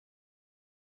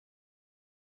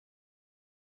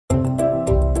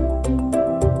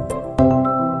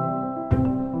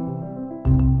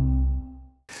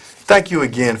Thank you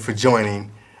again for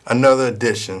joining another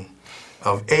edition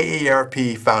of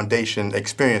AARP Foundation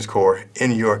Experience Corps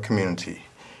in your community.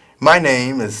 My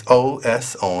name is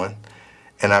O.S. Owen,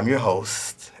 and I'm your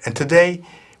host. And today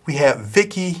we have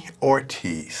Vikki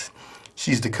Ortiz.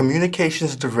 She's the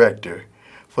Communications Director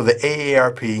for the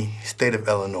AARP State of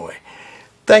Illinois.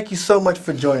 Thank you so much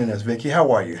for joining us, Vikki.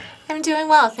 How are you? I'm doing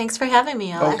well. Thanks for having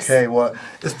me, Owen. Okay, well,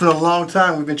 it's been a long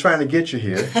time. We've been trying to get you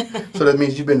here. So that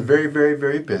means you've been very, very,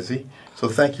 very busy. So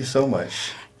thank you so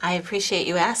much. I appreciate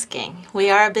you asking. We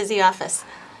are a busy office.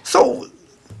 So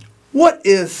what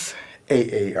is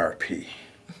AARP?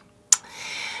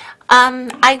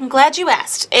 I'm glad you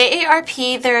asked.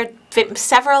 AARP, there are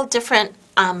several different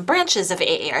branches of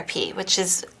AARP, which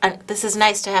is, this is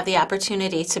nice to have the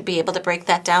opportunity to be able to break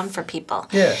that down for people.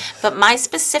 Yes. But my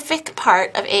specific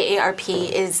part of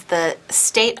AARP is the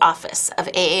state office of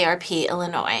AARP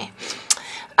Illinois.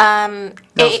 Now,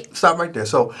 stop right there.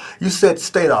 So you said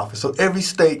state office. So every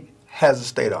state has a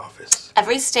state office.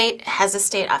 Every state has a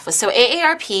state office. So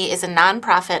AARP is a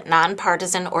nonprofit,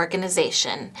 nonpartisan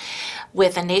organization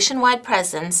with a nationwide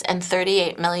presence and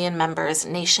 38 million members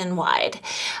nationwide.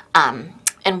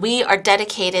 And we are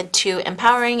dedicated to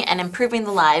empowering and improving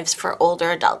the lives for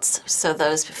older adults, so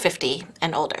those 50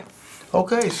 and older.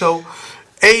 Okay, so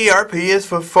AARP is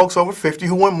for folks over 50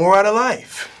 who want more out of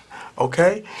life.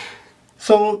 Okay?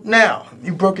 So now,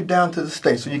 you broke it down to the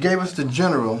state. So you gave us the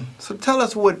general. So tell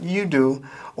us what you do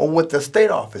or what the state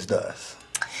office does.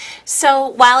 So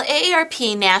while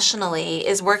AARP nationally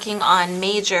is working on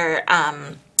major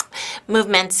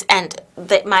movements, and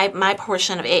my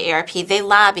portion of AARP, they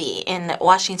lobby in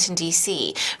Washington,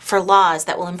 D.C. for laws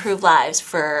that will improve lives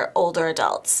for older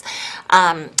adults.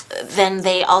 Then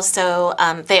they also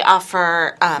they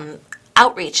offer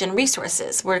outreach and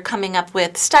resources. We're coming up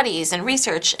with studies and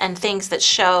research and things that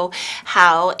show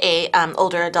how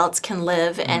older adults can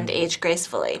live and age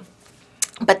gracefully.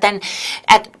 But then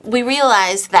we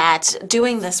realized that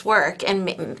doing this work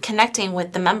and connecting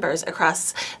with the members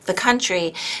across the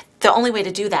country, the only way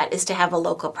to do that is to have a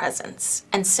local presence.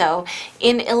 And so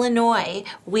in Illinois,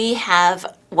 we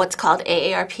have what's called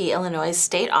AARP Illinois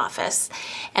State Office,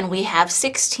 and we have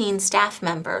 16 staff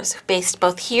members based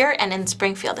both here and in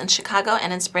Springfield, in Chicago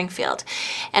and in Springfield.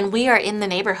 And we are in the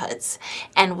neighborhoods,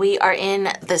 and we are in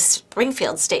the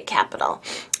Springfield State Capitol.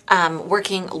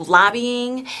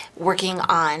 Lobbying, working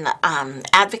on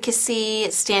advocacy,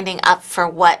 standing up for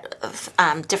what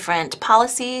different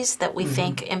policies that we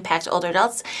think impact older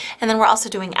adults. And then we're also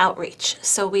doing outreach.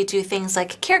 So we do things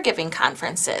like caregiving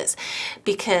conferences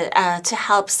because to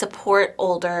help support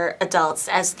older adults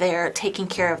as they're taking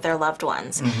care of their loved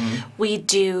ones. We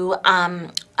do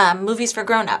movies for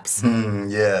grown-ups.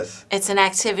 Yes. It's an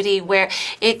activity where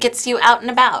it gets you out and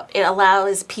about. It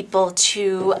allows people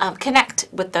to connect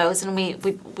with those, and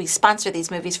we sponsor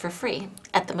these movies for free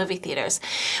at the movie theaters.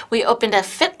 We opened a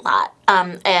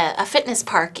a fitness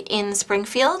park in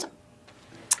Springfield,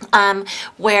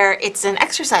 where it's an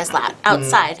exercise lot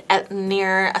outside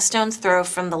near a stone's throw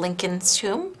from the Lincoln's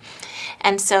tomb.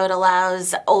 And so it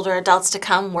allows older adults to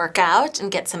come work out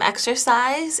and get some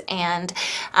exercise and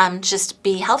just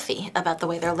be healthy about the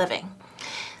way they're living.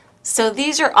 So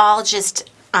these are all just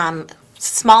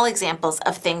small examples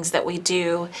of things that we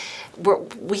do.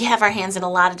 We have our hands in a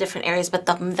lot of different areas, but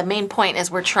the main point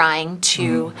is we're trying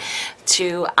to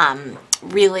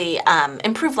really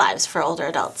improve lives for older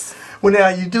adults. Well, now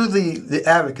you do the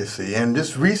advocacy, and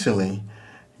just recently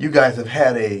you guys have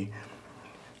had a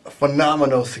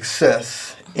phenomenal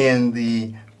success in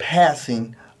the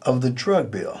passing of the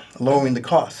drug bill, lowering the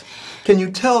cost. Can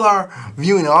you tell our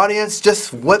viewing audience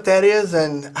just what that is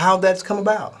and how that's come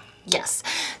about? Yes.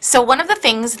 So one of the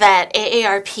things that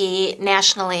AARP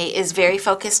nationally is very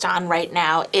focused on right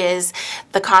now is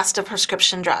the cost of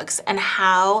prescription drugs and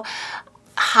how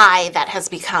high that has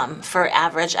become for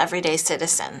average everyday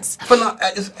citizens. But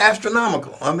it's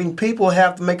astronomical. I mean, people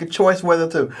have to make a choice whether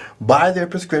to buy their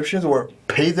prescriptions or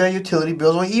pay their utility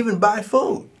bills or even buy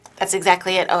food. That's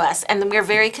exactly it, OS. And we're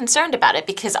very concerned about it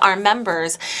because our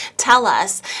members tell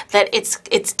us that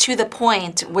it's to the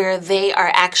point where they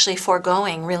are actually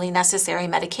foregoing really necessary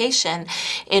medication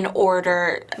in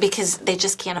order because they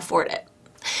just can't afford it.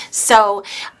 So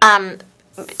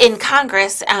in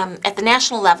Congress, at the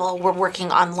national level, we're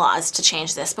working on laws to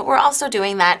change this, but we're also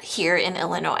doing that here in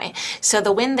Illinois. So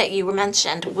the win that you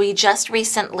mentioned, we just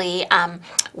recently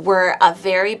were a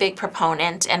very big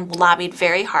proponent and lobbied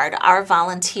very hard. Our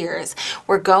volunteers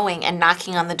were going and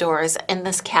knocking on the doors in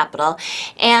this Capitol,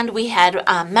 and we had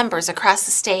members across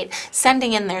the state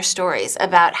sending in their stories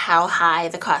about how high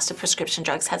the cost of prescription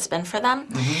drugs has been for them.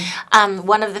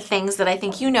 One of the things that I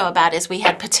think you know about is we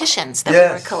had petitions that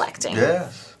we were collecting. Yes.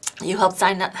 You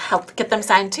helped get them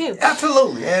signed too.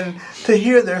 Absolutely, and to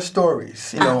hear their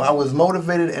stories, I was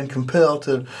motivated and compelled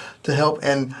to help.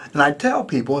 And I tell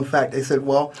people, in fact, they said,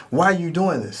 "Well, why are you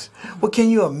doing this?" Well, can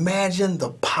you imagine the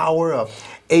power of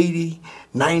 80,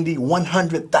 90,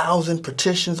 100,000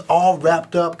 petitions all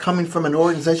wrapped up coming from an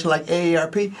organization like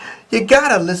AARP? You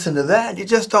gotta listen to that. You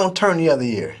just don't turn the other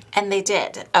ear. And they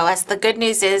did. OS, the good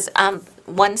news is,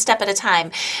 one step at a time.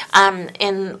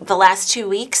 In the last 2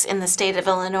 weeks in the state of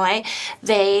Illinois,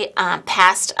 they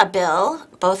passed a bill,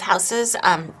 both houses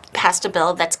passed a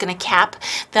bill that's going to cap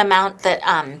the amount that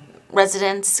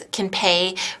residents can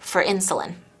pay for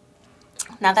insulin.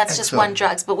 Now that's just one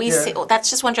drug, but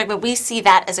that's just one drug, but we see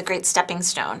that as a great stepping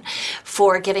stone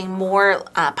for getting more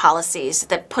policies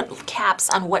that put caps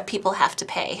on what people have to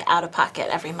pay out of pocket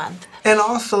every month. And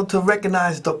also to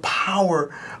recognize the power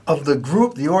of the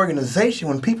group, the organization.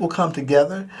 When people come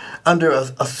together under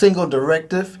a single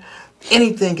directive,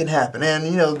 anything can happen. And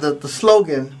the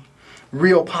slogan,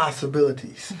 real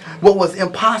possibilities. What was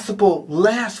impossible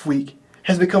last week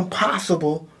has become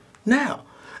possible now.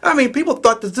 I mean, people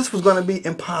thought that this was going to be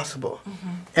impossible.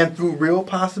 And through real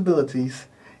possibilities,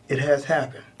 it has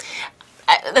happened.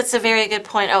 That's a very good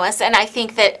point, OS. And I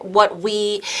think that what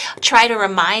we try to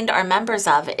remind our members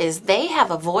of is they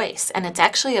have a voice, and it's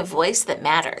actually a voice that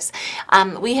matters.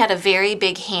 We had a very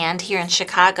big hand here in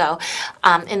Chicago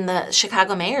in the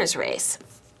Chicago mayor's race.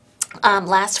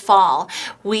 Last fall,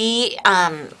 we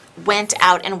went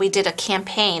out and we did a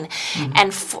campaign,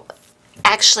 and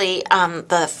actually,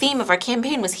 the theme of our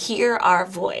campaign was Hear Our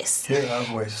Voice. Hear Our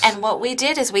Voice. And what we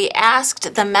did is we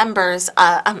asked the members,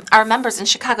 our members in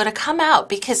Chicago, to come out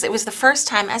because it was the first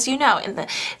time, as you know, in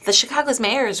the Chicago's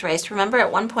mayor's race. Remember,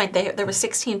 at one point there were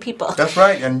 16 people. That's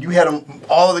right, and you had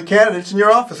all of the candidates in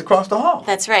your office across the hall.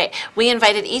 That's right. We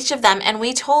invited each of them, and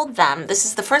we told them this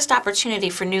is the first opportunity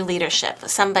for new leadership.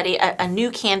 Somebody, a new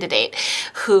candidate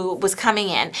who was coming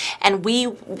in, and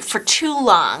we, for too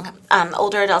long,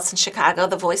 older adults in Chicago,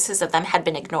 the voices of them had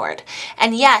been ignored.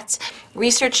 And yet,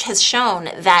 research has shown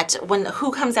that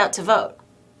who comes out to vote?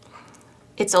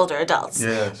 It's older adults.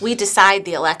 Yes. We decide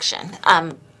the election.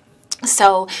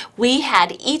 So we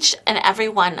had each and every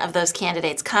one of those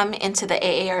candidates come into the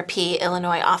AARP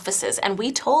Illinois offices, and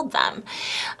we told them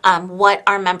what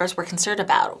our members were concerned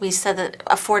about. We said that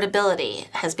affordability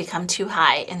has become too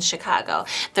high in Chicago.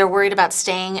 They're worried about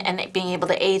staying and being able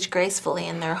to age gracefully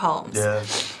in their homes.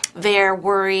 Yes. They're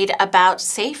worried about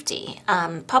safety,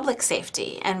 public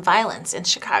safety, and violence in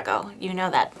Chicago. You know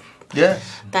that. Yes.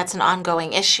 That's an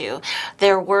ongoing issue.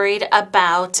 They're worried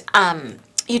about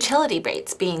utility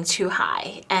rates being too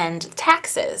high and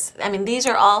taxes. I mean, these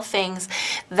are all things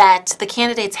that the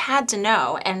candidates had to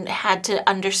know and had to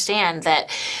understand that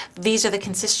these are the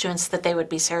constituents that they would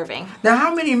be serving. Now,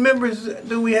 how many members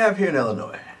do we have here in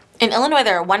Illinois? In Illinois,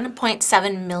 there are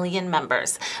 1.7 million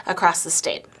members across the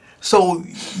state. So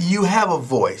you have a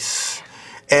voice,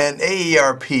 and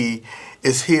AARP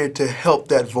is here to help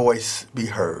that voice be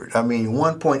heard. I mean,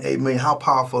 1.8 million, how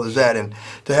powerful is that? And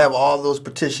to have all those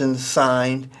petitions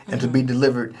signed and to be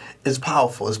delivered is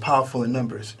powerful. It's powerful in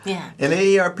numbers. Yeah. And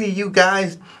AARP, you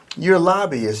guys, you're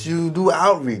lobbyists. You do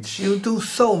outreach. You do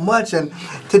so much. And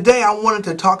today I wanted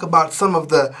to talk about some of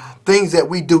the things that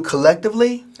we do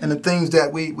collectively and the things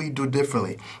that we do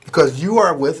differently. Because you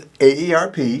are with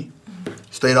AARP,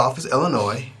 State Office,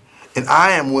 Illinois, and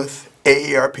I am with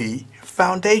AARP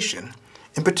Foundation.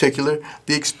 In particular,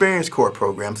 the Experience Corps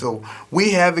program. So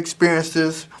we have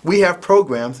experiences, we have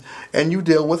programs, and you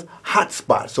deal with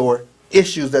hotspots or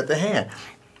issues at the hand.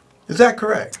 Is that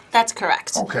correct? That's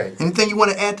correct. Okay. Anything you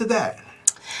want to add to that?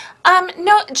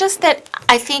 No, just that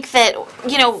I think that,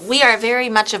 we are very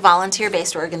much a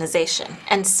volunteer-based organization.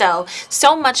 And so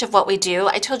much of what we do,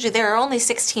 I told you there are only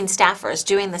 16 staffers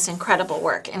doing this incredible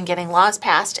work and getting laws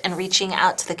passed and reaching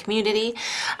out to the community.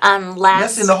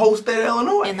 That's in the whole state of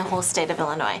Illinois. In the whole state of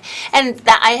Illinois. And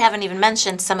I haven't even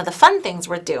mentioned some of the fun things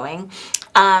we're doing.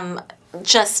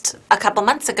 Just a couple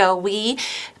months ago, we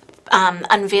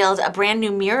unveiled a brand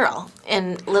new mural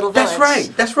in Little Village. That's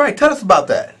right. That's right. Tell us about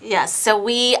that. Yes, so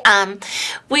we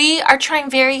are trying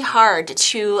very hard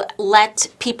to let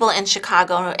people in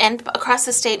Chicago and across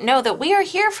the state know that we are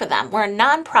here for them. We're a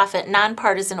nonprofit,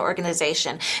 nonpartisan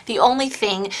organization. The only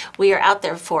thing we are out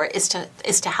there for is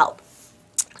to help.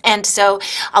 And so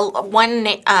one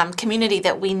community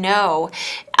that we know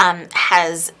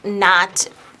has not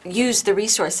used the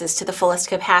resources to the fullest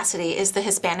capacity is the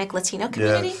Hispanic Latino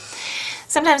community. Yes.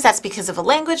 Sometimes that's because of a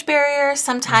language barrier.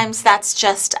 Sometimes that's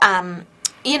just,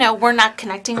 we're not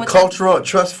connecting with Cultural, a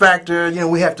trust factor.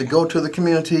 We have to go to the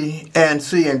community and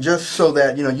see, and just so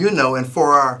that, and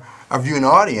for our viewing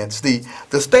audience, the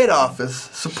state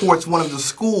office supports one of the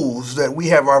schools that we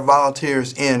have our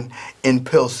volunteers in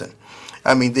Pilsen.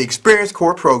 The Experience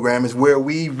Corps program is where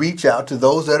we reach out to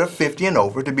those that are 50 and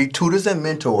over to be tutors and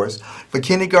mentors for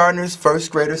kindergartners,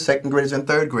 first graders, second graders, and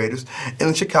third graders in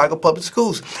the Chicago Public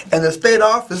Schools. And the state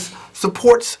office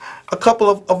supports a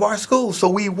couple of our schools. So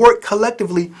we work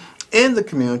collectively in the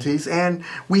communities, and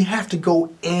we have to go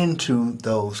into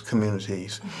those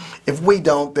communities. If we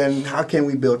don't, then how can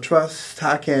we build trust?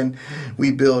 How can we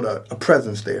build a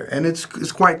presence there? And it's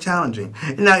quite challenging.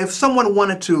 Now, if someone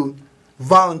wanted to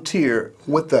volunteer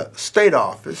with the state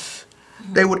office,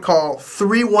 they would call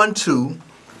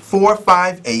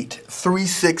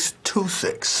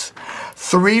 312-458-3626.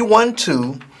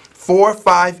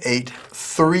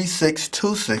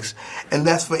 312-458-3626. And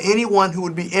that's for anyone who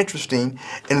would be interested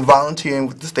in volunteering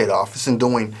with the state office and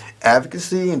doing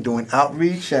advocacy and doing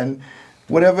outreach and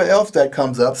whatever else that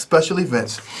comes up, special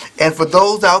events. And for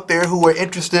those out there who are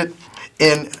interested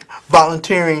in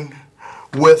volunteering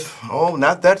with,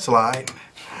 not that slide,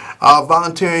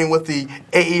 volunteering with the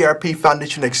AARP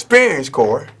Foundation Experience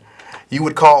Corps, you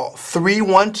would call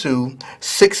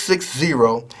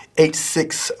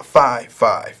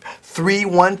 312-660-8655.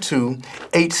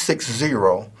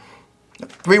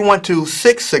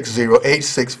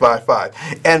 312-660-8655.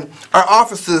 And our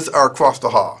offices are across the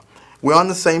hall. We're on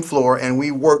the same floor, and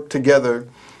we work together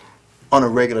on a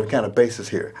regular kind of basis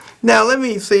here. Now, let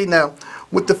me see. Now,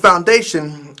 with the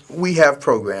foundation, we have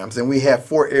programs, and we have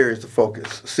 4 areas to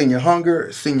focus: senior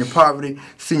hunger, senior poverty,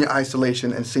 senior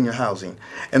isolation, and senior housing.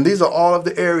 And these are all of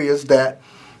the areas that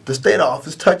the state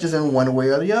office touches in one way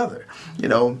or the other.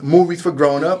 Movies for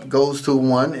grown-up goes to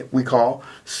one we call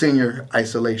senior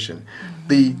isolation.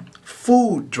 The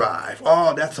food drive,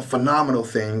 that's a phenomenal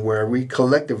thing where we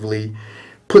collectively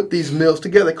put these meals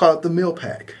together, call it the meal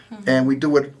pack. And we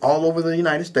do it all over the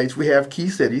United States. We have key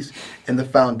cities, and the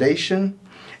foundation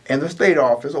and the state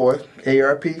office, or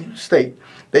AARP state,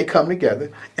 they come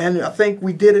together. And I think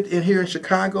we did it here in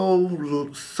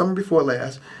Chicago summer before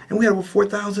last, and we had over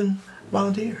 4,000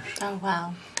 volunteers. Oh,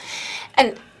 wow.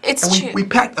 And it's true. We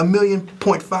packed 1.5 million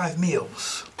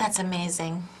meals. That's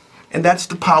amazing. And that's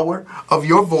the power of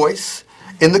your voice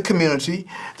in the community,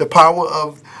 the power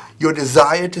of your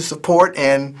desire to support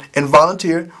and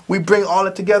volunteer. We bring all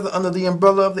it together under the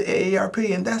umbrella of the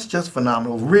AARP, and that's just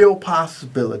phenomenal. Real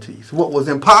possibilities. What was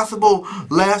impossible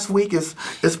last week is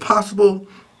possible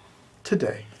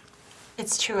today.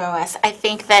 It's true, OS. I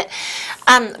think that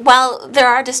while there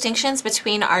are distinctions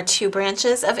between our 2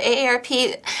 branches of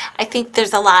AARP, I think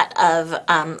there's a lot of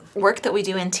work that we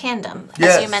do in tandem.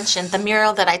 Yes. As you mentioned, the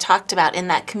mural that I talked about in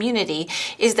that community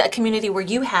is that community where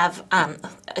you have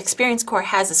Experience Corps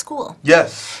has a school.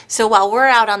 Yes. So while we're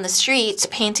out on the street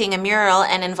painting a mural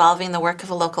and involving the work of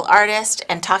a local artist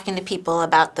and talking to people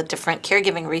about the different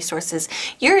caregiving resources,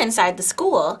 you're inside the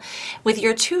school with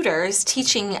your tutors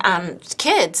teaching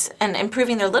kids and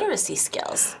improving their literacy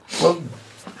skills. Well,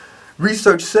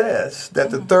 research says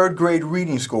that the 3rd grade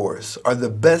reading scores are the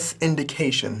best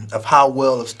indication of how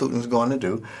well a student's going to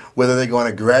do, whether they're going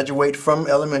to graduate from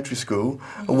elementary school,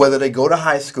 or whether they go to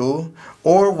high school,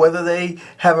 or whether they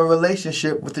have a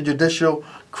relationship with the judicial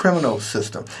criminal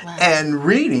system. Wow. And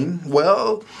reading,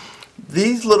 well,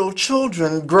 these little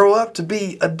children grow up to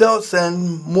be adults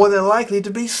and more than likely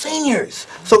to be seniors.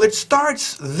 So it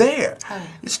starts there.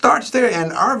 It starts there,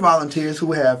 and our volunteers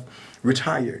who have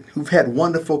retired, who've had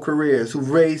wonderful careers,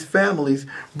 who've raised families,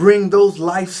 bring those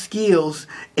life skills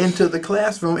into the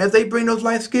classroom as they bring those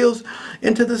life skills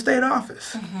into the state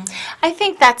office. I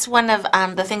think that's one of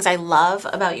the things I love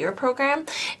about your program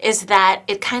is that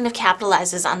it kind of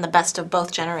capitalizes on the best of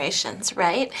both generations,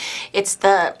 right? It's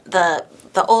the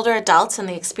the older adults and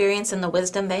the experience and the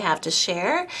wisdom they have to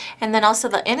share, and then also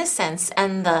the innocence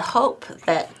and the hope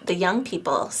that the young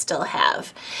people still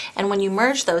have. And when you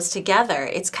merge those together,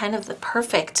 it's kind of the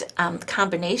perfect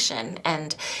combination,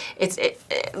 and it's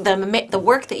the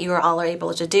work that you all are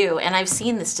able to do. And I've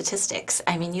seen the statistics.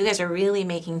 I mean, you guys are really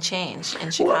making change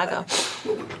in Chicago.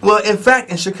 Well, in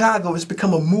fact, in Chicago, it's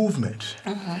become a movement.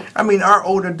 I mean, our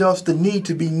older adults, the need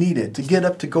to be needed, to get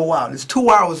up, to go out. It's 2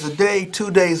 hours a day,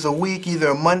 2 days a week, either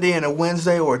a Monday and a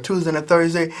Wednesday or a Tuesday and a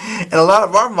Thursday. And a lot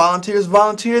of our volunteers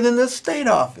volunteer in the state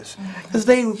office because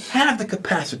they have the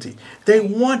capacity. They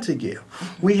want to give.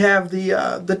 We have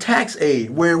the tax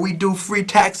aid where we do free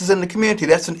taxes in the community.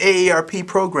 That's an AARP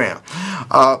program.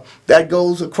 That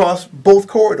goes across both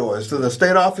corridors, to the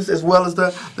state office as well as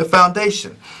the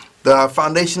foundation. The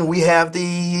foundation, we have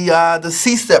the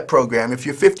C-STEP program. If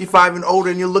you're 55 and older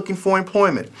and you're looking for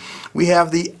employment. We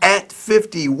have the At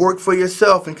 50, Work for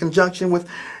Yourself, in conjunction with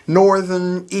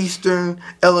Northern Eastern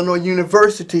Illinois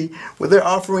University, where they're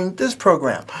offering this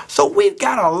program. So we've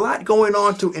got a lot going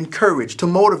on to encourage, to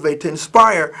motivate, to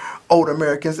inspire older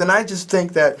Americans. And I just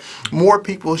think that more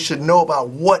people should know about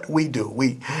what we do,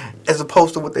 as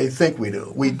opposed to what they think we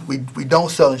do. We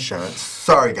don't sell insurance.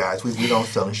 Sorry, guys, we don't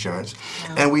sell insurance.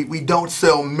 No. And we don't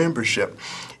sell membership.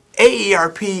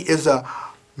 AARP is a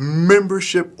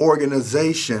membership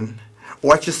organization,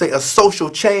 or I should say a social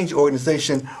change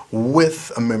organization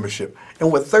with a membership.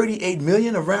 And with 38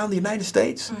 million around the United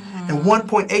States and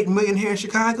 1.8 million here in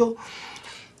Chicago,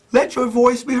 let your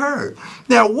voice be heard.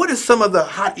 Now, what are some of the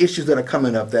hot issues that are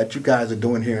coming up that you guys are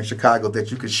doing here in Chicago that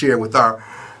you could share with our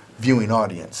viewing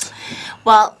audience?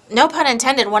 Well, no pun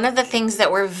intended, one of the things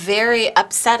that we're very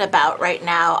upset about right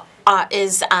now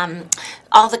is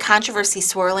all the controversy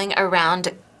swirling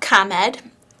around ComEd,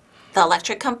 the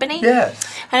electric company. Yes.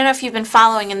 I don't know if you've been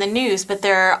following in the news, but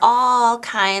there are all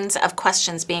kinds of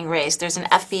questions being raised. There's an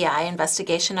FBI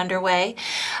investigation underway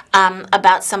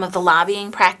about some of the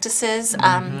lobbying practices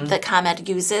that ComEd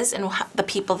uses and the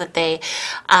people that they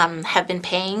have been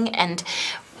paying. And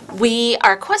we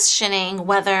are questioning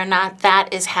whether or not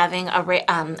that is having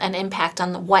an impact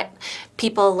on what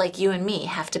people like you and me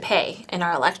have to pay in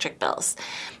our electric bills.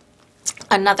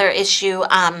 Another issue,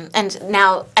 and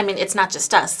now, I mean, it's not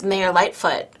just us. Mayor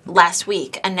Lightfoot last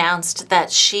week announced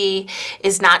that she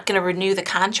is not going to renew the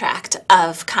contract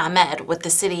of ComEd with the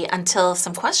city until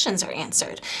some questions are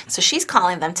answered. So she's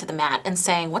calling them to the mat and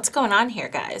saying, what's going on here,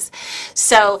 guys?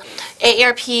 So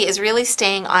AARP is really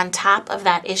staying on top of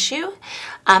that issue.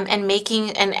 And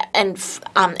making and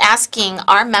asking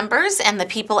our members and the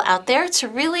people out there to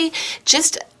really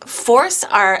just force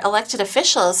our elected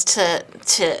officials to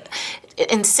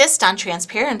insist on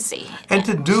transparency. And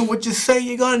to do what you say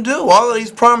you're going to do. All of these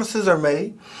promises are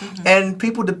made, and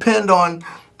people depend on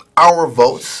our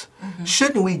votes.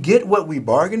 Shouldn't we get what we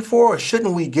bargained for, or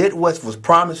shouldn't we get what was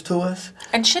promised to us?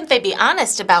 And shouldn't they be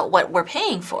honest about what we're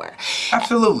paying for?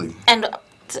 Absolutely. And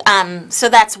so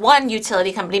that's one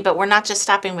utility company, but we're not just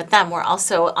stopping with them. We're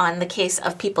also on the case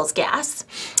of People's Gas.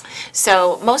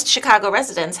 So most Chicago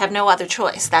residents have no other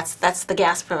choice. That's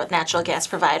the natural gas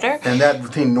provider. And that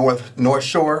between North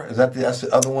Shore, that's the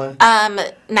other one?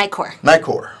 Nicor.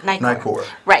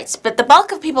 Right. But the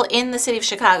bulk of people in the city of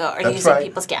Chicago are using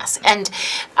People's Gas. And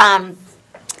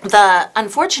the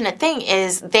unfortunate thing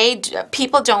is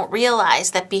people don't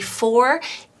realize that before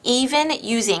even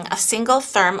using a single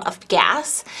therm of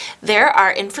gas, there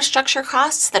are infrastructure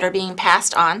costs that are being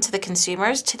passed on to the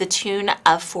consumers to the tune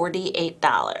of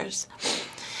 $48.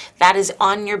 That is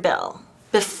on your bill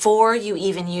before you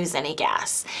even use any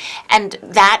gas. And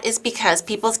that is because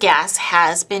People's Gas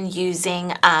has been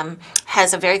using,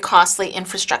 has a very costly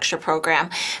infrastructure program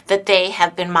that they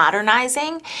have been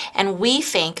modernizing, and we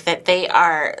think that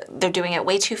they're doing it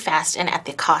way too fast and at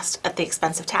the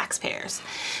expense of taxpayers.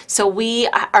 So we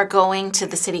are going to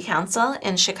the City Council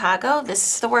in Chicago.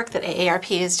 This is the work that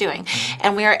AARP is doing,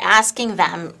 and we are asking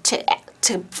them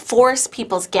to force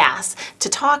People's Gas to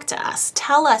talk to us,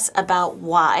 tell us about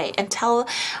why, and tell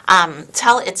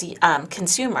its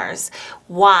consumers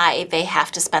why they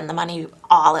have to spend the money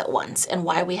all at once and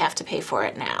why we have to pay for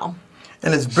it now.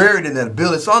 And it's buried in that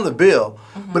bill. It's on the bill,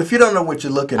 but if you don't know what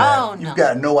you're looking at, you've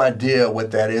got no idea what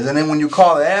that is. And then when you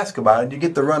call and ask about it, you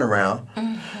get the runaround.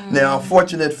 Now,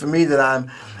 fortunate for me that I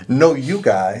know you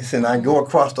guys, and I go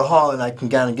across the hall and I can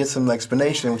kind of get some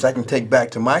explanation, which I can take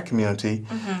back to my community.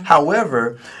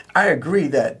 However, I agree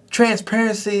that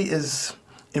transparency is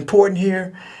important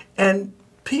here, and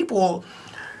people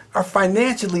are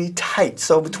financially tight.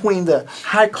 So between the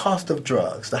high cost of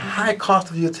drugs, the high cost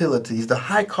of utilities, the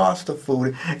high cost of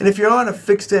food, and if you're on a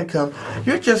fixed income,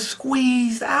 you're just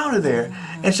squeezed out of there.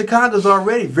 And Chicago's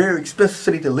already a very expensive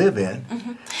city to live in.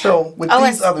 So with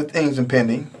these other things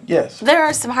impending, yes. There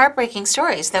are some heartbreaking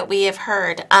stories that we have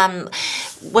heard.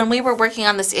 When we were working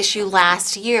on this issue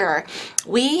last year,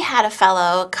 we had a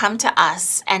fellow come to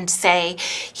us and say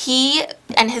he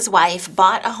and his wife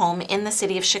bought a home in the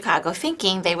city of Chicago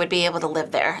thinking they would be able to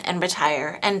live there and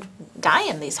retire and die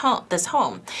in this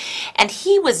home. And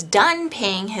he was done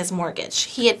paying his mortgage.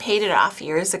 He had paid it off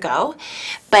years ago,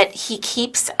 but he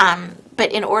keeps,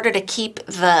 but in order to keep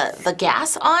the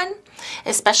gas on,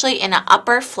 especially in an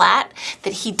upper flat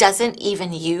that he doesn't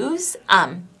even use,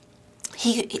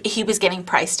 he was getting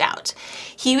priced out.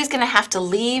 He was going to have to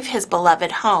leave his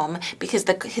beloved home because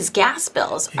his gas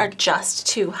bills are just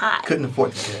too high. Couldn't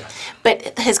afford the gas.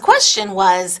 But his question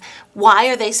was, why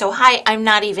are they so high? I'm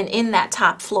not even in that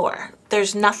top floor.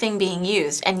 There's nothing being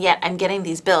used, and yet I'm getting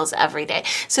these bills every day.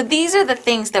 So these are the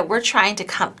things that we're trying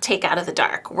to take out of the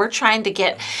dark. We're trying to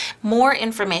get more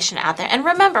information out there. And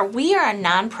remember, we are a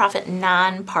nonprofit,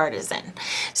 nonpartisan.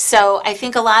 So I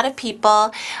think a lot of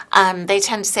people, they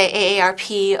tend to say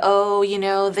AARP, oh, you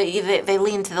know, they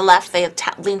lean to the left, they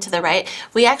lean to the right.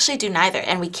 We actually do neither,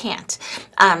 and we can't.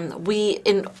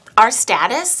 In our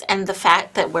status and the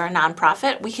fact that we're a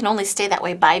nonprofit, we can only stay that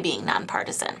way by being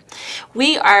nonpartisan.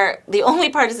 The only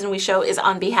partisan we show is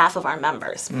on behalf of our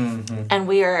members. And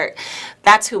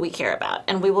that's who we care about.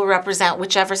 And we will represent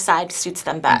whichever side suits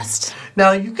them best.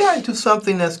 Now, you got into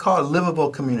something that's called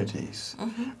livable communities,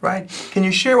 right? Can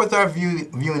you share with our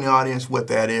viewing audience what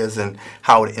that is and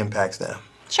how it impacts them?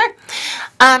 Sure.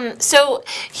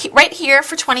 Right here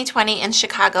for 2020 in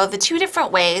Chicago, the two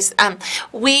different ways,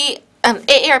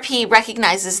 AARP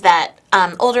recognizes that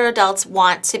older adults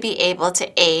want to be able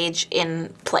to age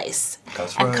in place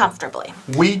and comfortably.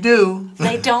 We do.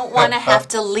 They don't want to have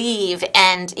to leave,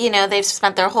 and they've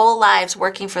spent their whole lives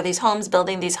working for these homes,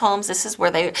 building these homes. This is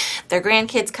where their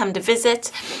grandkids come to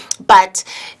visit. But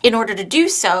in order to do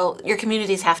so, your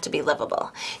communities have to be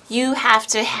livable. You have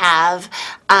to have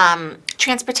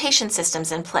transportation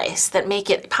systems in place that make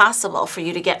it possible for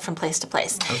you to get from place to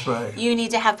place. That's right. You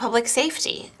need to have public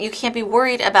safety. You can't be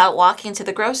worried about walking to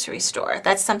the grocery store.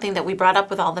 That's something that we brought up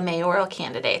with all the mayoral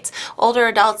candidates. Older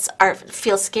adults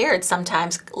feel scared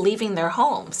sometimes leaving their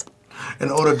homes.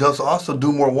 And older adults also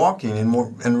do more walking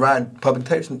and ride public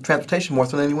transportation more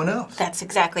than anyone else. That's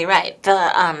exactly right.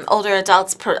 The older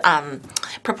adults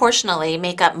proportionally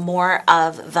make up more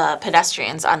of the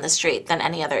pedestrians on the street than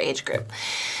any other age group.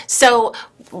 So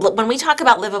when we talk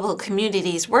about livable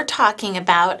communities, we're talking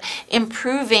about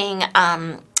improving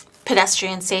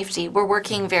pedestrian safety. We're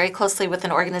working very closely with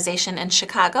an organization in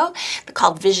Chicago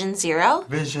called Vision Zero.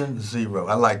 Vision Zero.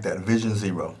 I like that. Vision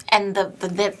Zero. And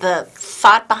the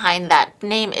thought behind that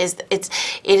name is it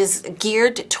is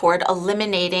geared toward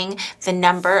eliminating the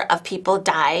number of people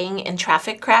dying in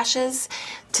traffic crashes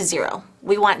to zero.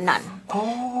 We want none.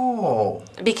 Oh.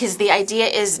 Because the idea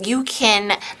is you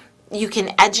can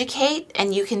educate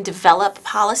and you can develop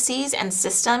policies and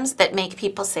systems that make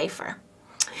people safer.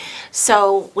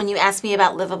 So when you ask me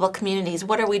about livable communities,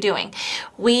 what are we doing?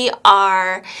 We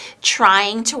are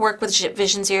trying to work with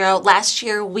Vision Zero. Last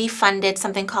year, we funded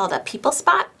something called a People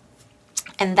Spot,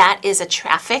 and that is a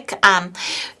traffic.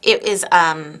 It is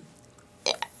in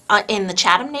the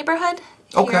Chatham neighborhood.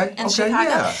 Here in Chicago.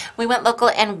 Yeah. We went local,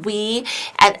 and we,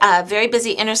 at a very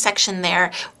busy intersection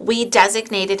there, we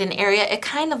designated an area. It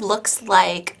kind of looks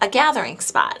like a gathering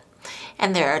spot.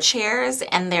 And there are chairs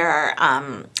and there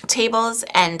are tables,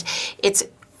 and it's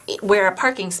where a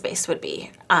parking space would be,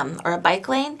 or a bike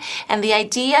lane. And the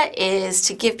idea is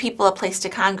to give people a place to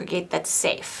congregate that's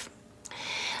safe.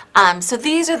 So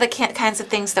these are the kinds of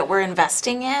things that we're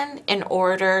investing in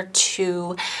order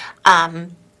to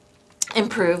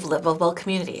improve livable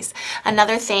communities.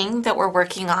 Another thing that we're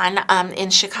working on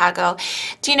in Chicago,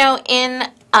 do you know,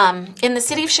 in the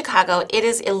city of Chicago, it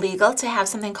is illegal to have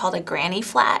something called a granny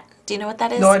flat. Do you know what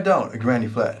that is? No, I don't. A granny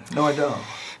flat. No, I don't.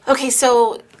 Okay,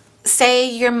 so say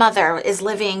your mother is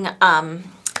living,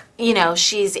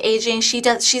 she's aging.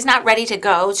 She's not ready to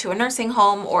go to a nursing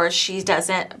home, or she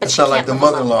doesn't. But it's not like the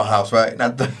mother-in-law house, right?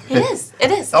 Not the. It is.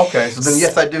 It is. Okay, so then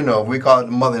yes, I do know. We call it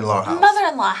the mother-in-law house.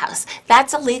 Mother-in-law house.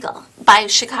 That's illegal. By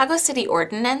Chicago City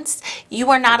ordinance,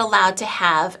 you are not allowed to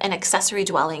have an accessory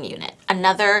dwelling unit,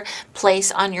 another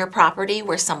place on your property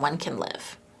where someone can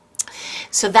live.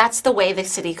 So that's the way the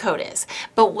city code is.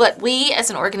 But what we as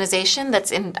an organization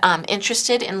that's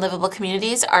interested in livable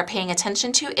communities are paying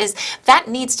attention to is that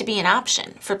needs to be an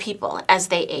option for people as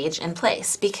they age in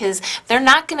place, because they're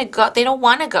not going to go, they don't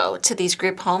want to go to these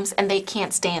group homes and they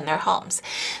can't stay in their homes.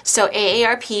 So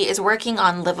AARP is working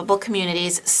on livable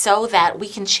communities so that we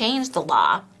can change the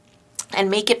law and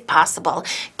make it possible,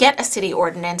 get a city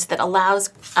ordinance that allows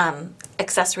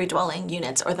accessory dwelling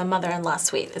units, or the mother-in-law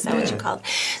suite, is that what you call it?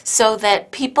 So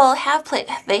that people have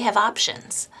they have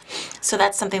options. So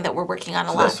that's something that we're working on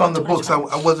a lot. That's on the books.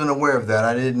 I wasn't aware of that.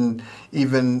 I didn't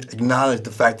even acknowledge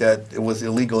the fact that it was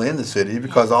illegal in the city,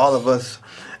 because all of us,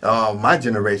 my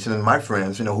generation and my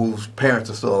friends, whose parents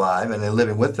are still alive and they're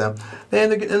living with them, they're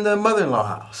in the mother-in-law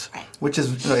house, right, which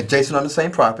is adjacent on the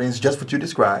same property. It's just what you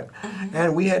described.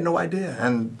 And we had no idea.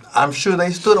 And I'm sure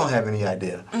they still don't have any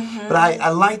idea. But I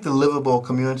like the livable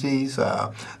communities,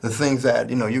 the things that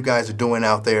you guys are doing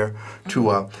out there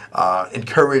to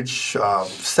encourage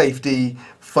safety,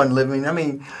 fun living. I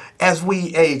mean, as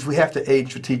we age, we have to age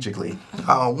strategically.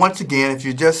 Once again, if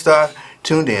you just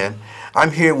tuned in,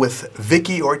 I'm here with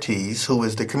Vikki Ortiz, who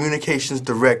is the Communications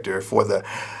Director for the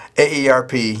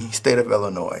AARP State of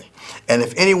Illinois. And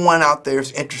if anyone out there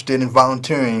is interested in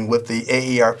volunteering with the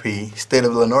AARP State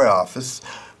of Illinois office,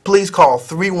 please call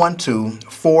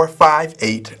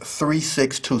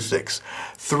 312-458-3626.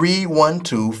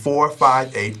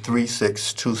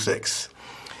 312-458-3626.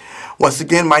 Once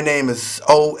again, my name is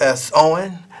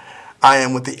Owen. I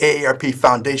am with the AARP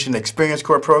Foundation Experience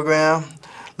Corps program.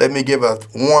 Let me give a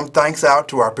warm thanks out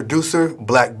to our producer,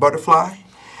 Black Butterfly.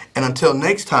 And until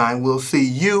next time, we'll see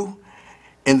you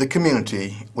in the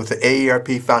community with the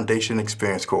AARP Foundation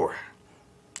Experience Corps.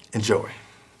 Enjoy.